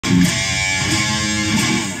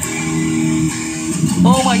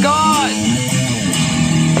Oh my god!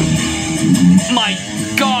 My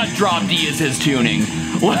god, drop D is his tuning.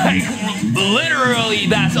 Like, literally,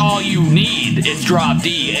 that's all you need is drop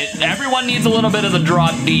D. Everyone needs a little bit of the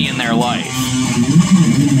drop D in their life.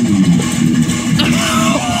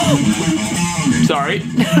 Sorry.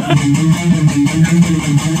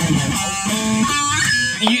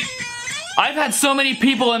 I've had so many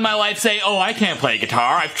people in my life say, oh, I can't play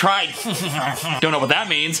guitar. I've tried. Don't know what that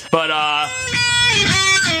means, but,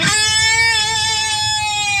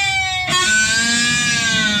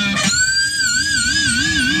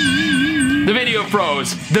 the video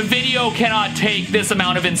froze. The video cannot take this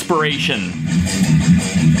amount of inspiration.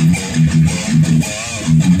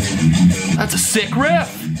 That's a sick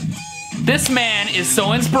riff. This man is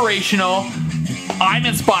so inspirational. I'm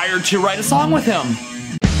inspired to write a song with him.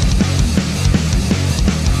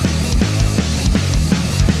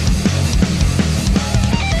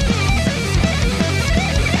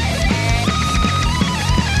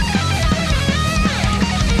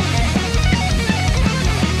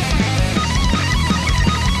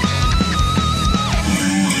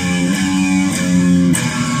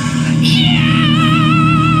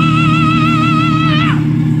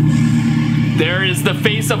 There is the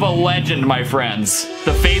face of a legend, my friends.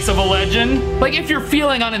 The face of a legend? Like, if you're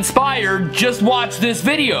feeling uninspired, just watch this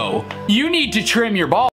video. You need to trim your balls.